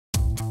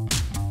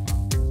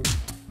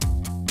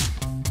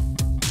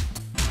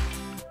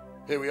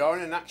Here we are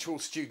in an actual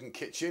student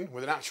kitchen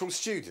with an actual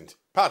student.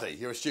 Paddy,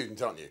 you're a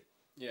student, aren't you?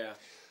 Yeah.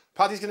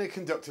 Paddy's going to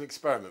conduct an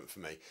experiment for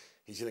me.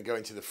 He's going to go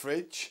into the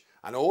fridge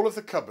and all of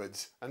the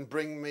cupboards and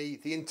bring me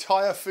the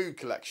entire food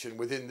collection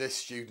within this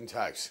student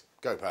house.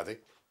 Go, Paddy.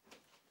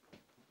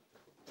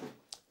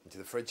 Into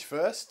the fridge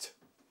first.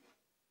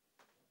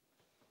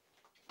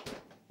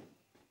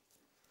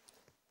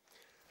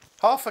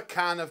 Half a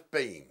can of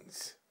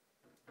beans.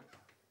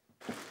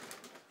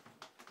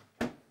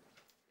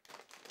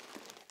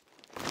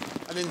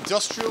 An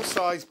industrial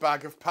sized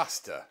bag of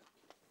pasta.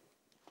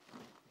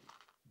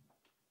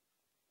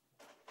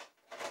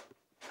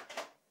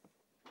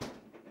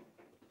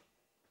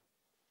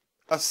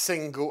 A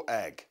single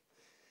egg.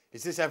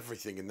 Is this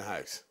everything in the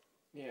house?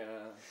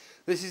 Yeah.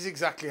 This is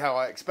exactly how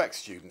I expect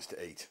students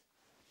to eat.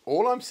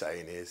 All I'm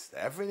saying is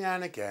that every now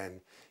and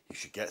again you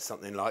should get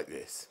something like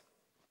this.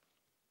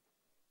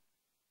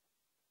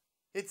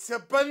 It's a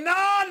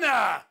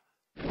banana!